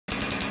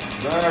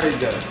Very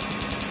good.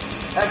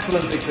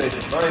 Excellent fixation.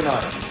 Very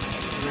nice.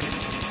 3,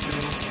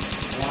 2,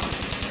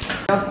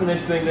 1. Just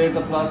finished doing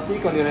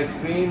LaZrplastique on your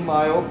extreme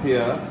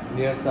myopia,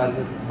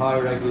 nearsightedness with high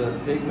regular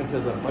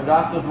astigmatism. For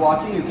doctors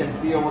watching, you can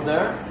see over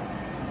there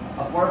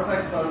a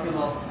perfect circle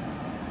of,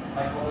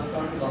 I call it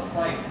circle of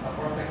sight, a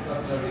perfect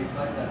circular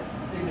reflex that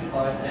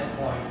signifies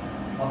endpoint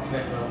of the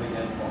metronomic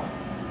endpoint.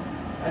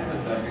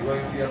 Excellent, guys.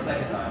 We're going to your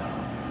second eye now.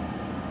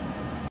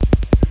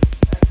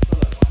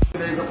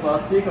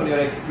 LaZrplastique on your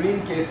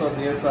extreme case of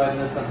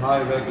nearsightedness and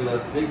high regular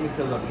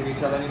astigmatism. Can you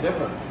tell any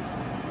difference?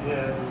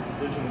 Yeah, the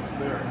vision is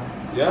clear.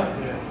 Yeah?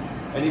 Yeah.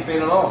 Any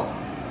pain at all?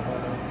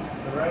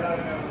 The right eye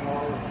has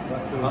more,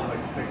 left is like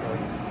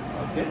tickling.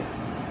 Okay.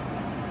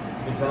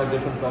 You can tell a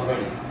difference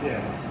already. Yeah.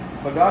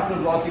 For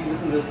doctors watching,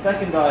 this is the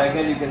second eye.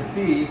 Again, you can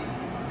see,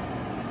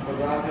 for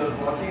doctors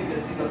watching, you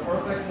can see the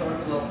perfect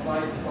circle of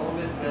sight which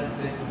always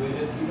translates to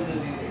vision, even in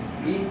the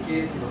extreme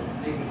cases of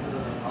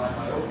astigmatism and high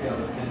myopia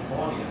with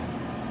Symfony.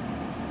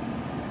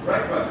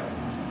 Right.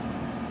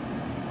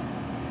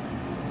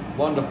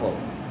 Wonderful.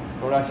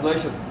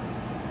 Congratulations.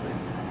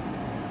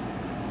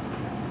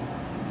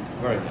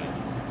 Very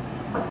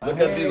nice. Look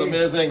at these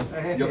amazing.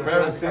 Your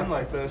parents seen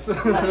like this.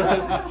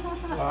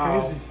 Wow.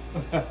 Crazy.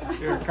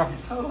 Here it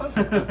comes.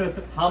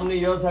 How many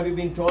years have you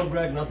been told,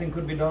 Greg, nothing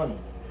could be done?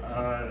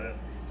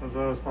 Since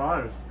I was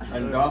 5.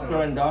 And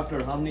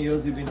doctor, how many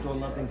years have you been told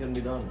nothing can be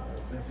done?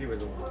 Since he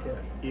was a little kid.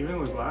 Even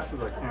with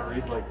glasses, I can't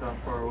read like that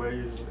far away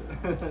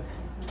usually.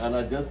 And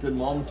I just did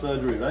mom's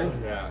surgery, right?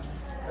 Yeah.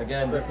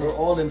 Again, this is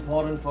all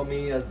important for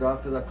me as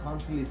doctors are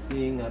constantly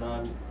seeing, and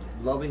I'm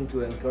loving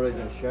to encourage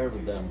and share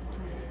with them.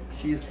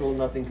 She's told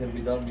nothing can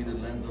be done. We did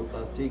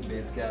LaZrplastique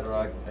based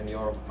cataract, and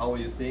how are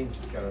you seeing,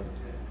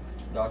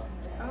 Doc?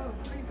 Oh,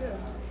 pretty good.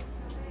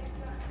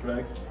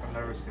 Greg? I've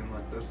never seen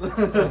like this.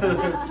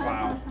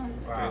 Wow.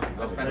 Wow.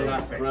 That's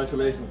fantastic.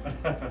 Congratulations.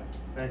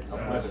 Thank you so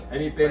Much. much.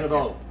 Any pain at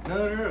all?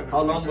 No.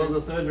 How long was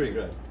the surgery,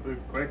 Greg?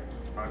 Quick,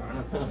 5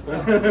 minutes.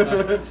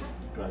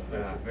 Congratulations.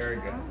 Yeah, very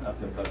good.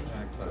 That's impressive.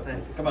 Excellent.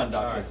 Thank you. Come on,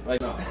 doctors, right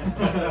now.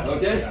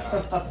 Okay?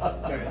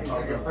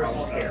 Also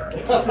personal care.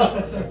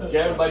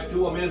 Cared by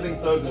 2 amazing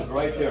surgeons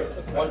right here,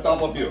 on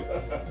top of you.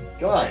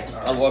 Come on,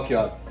 I'll walk you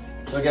out.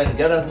 So again,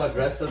 get as much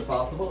rest as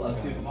possible. I'll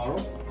see you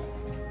tomorrow.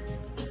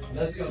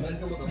 Let's go. Then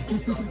come with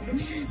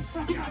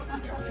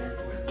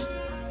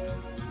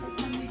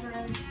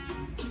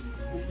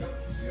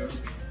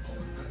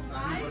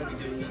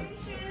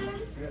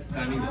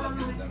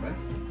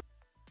the